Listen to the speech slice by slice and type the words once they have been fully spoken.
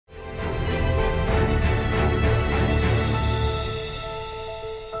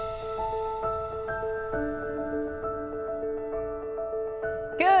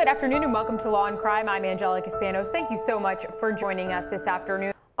Good afternoon and welcome to Law and Crime. I'm Angelica Spanos. Thank you so much for joining us this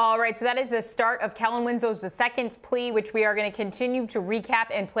afternoon. All right, so that is the start of Kellen Winslow's second plea, which we are going to continue to recap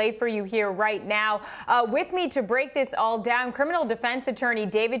and play for you here right now. With me to break this all down, criminal defense attorney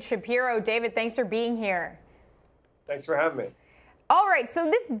David Shapiro. David, thanks for being here. Thanks for having me. All right, so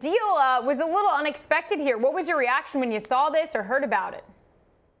this deal was a little unexpected here. What was your reaction when you saw this or heard about it?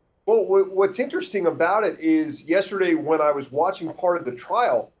 Well, what's interesting about it is yesterday when I was watching part of the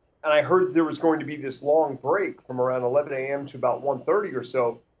trial and I heard there was going to be this long break from around 11 a.m. to about 1:30 or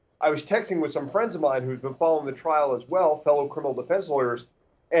so, I was texting with some friends of mine who've been following the trial as well, fellow criminal defense lawyers,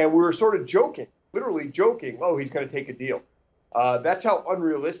 and we were sort of joking, literally joking, oh, he's going to take a deal. That's how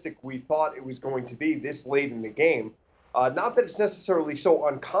unrealistic we thought it was going to be this late in the game. Not that it's necessarily so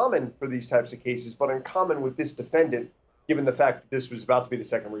uncommon for these types of cases, but uncommon with this defendant, given the fact that this was about to be the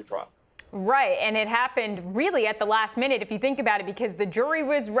second retrial. Right, and it happened really at the last minute, if you think about it, because the jury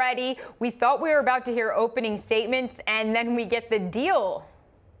was ready. We thought we were about to hear opening statements, and then we get the deal.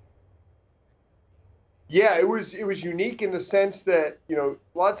 Yeah, it was unique in the sense that, you know,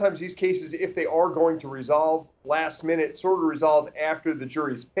 a lot of times these cases, if they are going to resolve last minute, sort of resolve after the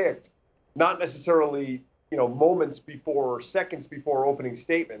jury's picked, not necessarily, you know, moments before or seconds before opening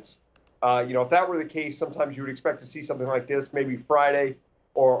statements. If that were the case, sometimes you would expect to see something like this maybe Friday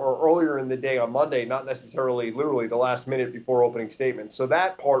or earlier in the day on Monday, not necessarily literally the last minute before opening statements. So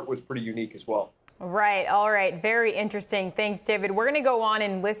that part was pretty unique as well. Right. All right. Very interesting. Thanks, David. We're going to go on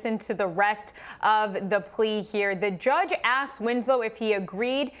and listen to the rest of the plea here. The judge asked Winslow if he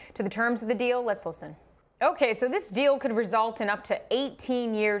agreed to the terms of the deal. Let's listen. Okay, so this deal could result in up to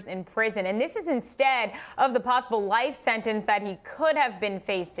 18 years in prison, and this is instead of the possible life sentence that he could have been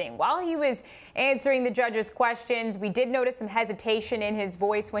facing. While he was answering the judge's questions, we did notice some hesitation in his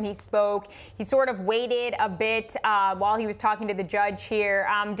voice when he spoke. He sort of waited a bit while he was talking to the judge here.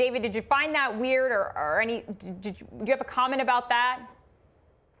 David, did you find that weird or do you have a comment about that?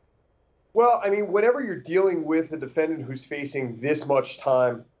 Well, I mean, whenever you're dealing with a defendant who's facing this much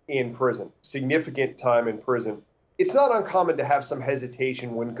time in prison, significant time in prison, it's not uncommon to have some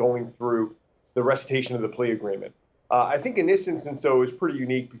hesitation when going through the recitation of the plea agreement. I think in this instance, though, is pretty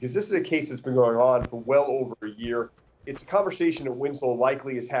unique because this is a case that's been going on for well over a year. It's a conversation that Winslow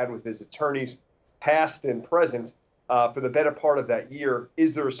likely has had with his attorneys, past and present, for the better part of that year.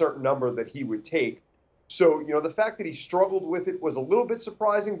 Is there a certain number that he would take? So, you know, the fact that he struggled with it was a little bit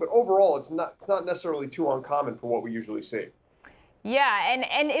surprising, but overall, it's not necessarily too uncommon for what we usually see. Yeah,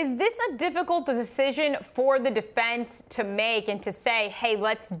 and is this a difficult decision for the defense to make and to say, hey,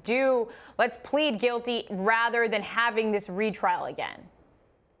 let's plead guilty rather than having this retrial again?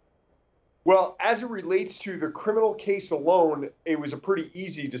 Well, as it relates to the criminal case alone, it was a pretty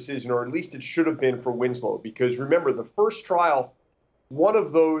easy decision, or at least it should have been for Winslow, because remember, the first trial, one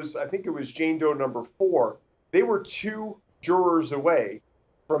of those, I think it was Jane Doe number 4, they were 2 jurors away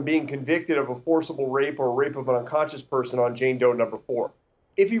from being convicted of a forcible rape or rape of an unconscious person on Jane Doe number 4.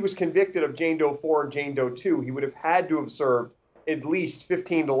 If he was convicted of Jane Doe 4 and Jane Doe 2, he would have had to have served at least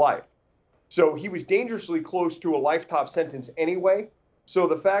 15 to life. So he was dangerously close to a lifetime sentence anyway. So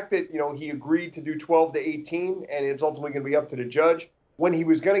the fact that, you know, he agreed to do 12 to 18 and it's ultimately going to be up to the judge, when he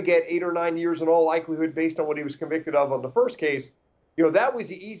was going to get 8 or 9 years in all likelihood based on what he was convicted of on the first case, you know, that was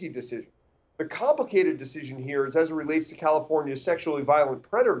the easy decision. The complicated decision here is as it relates to California's sexually violent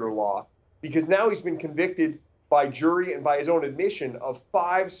predator law, because now he's been convicted by jury and by his own admission of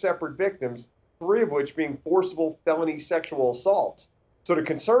 5 separate victims, 3 of which being forcible felony sexual assaults. So the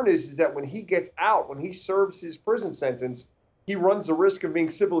concern is that when he gets out, when he serves his prison sentence, he runs the risk of being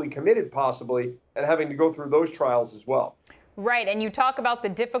civilly committed possibly and having to go through those trials as well. Right, and you talk about the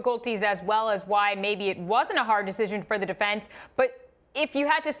difficulties as well as why maybe it wasn't a hard decision for the defense, but if you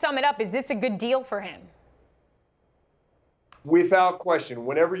had to sum it up, is this a good deal for him? Without question,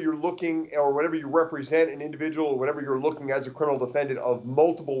 whenever you're looking or whenever you represent an individual or whenever you're looking as a criminal defendant of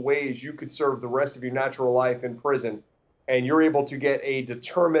multiple ways you could serve the rest of your natural life in prison and you're able to get a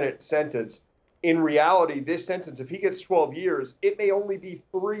determinate sentence, in reality, this sentence, if he gets 12 years, it may only be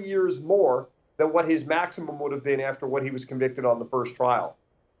 3 years more than what his maximum would have been after what he was convicted on the first trial.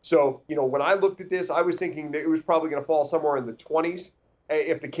 So, you know, when I looked at this, I was thinking that it was probably going to fall somewhere in the 20s.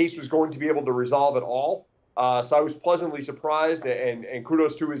 If the case was going to be able to resolve at all. So I was pleasantly surprised, and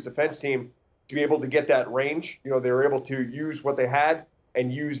kudos to his defense team to be able to get that range. You know, they were able to use what they had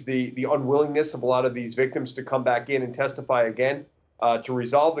and use the unwillingness of a lot of these victims to come back in and testify again to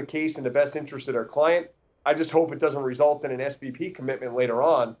resolve the case in the best interest of their client. I just hope it doesn't result in an SVP commitment later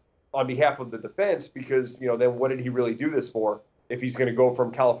on behalf of the defense, because, you know, then what did he really do this for if he's going to go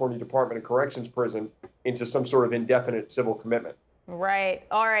from California Department of Corrections prison into some sort of indefinite civil commitment? Right.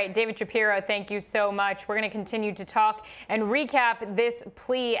 All right, David Shapiro, thank you so much. We're going to continue to talk and recap this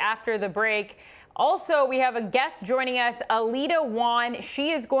plea after the break. Also, we have a guest joining us, Alita Wan.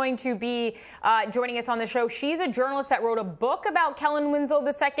 She is going to be joining us on the show. She's a journalist that wrote a book about Kellen Winslow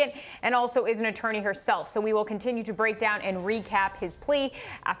II and also is an attorney herself. So we will continue to break down and recap his plea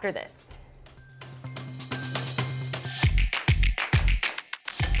after this.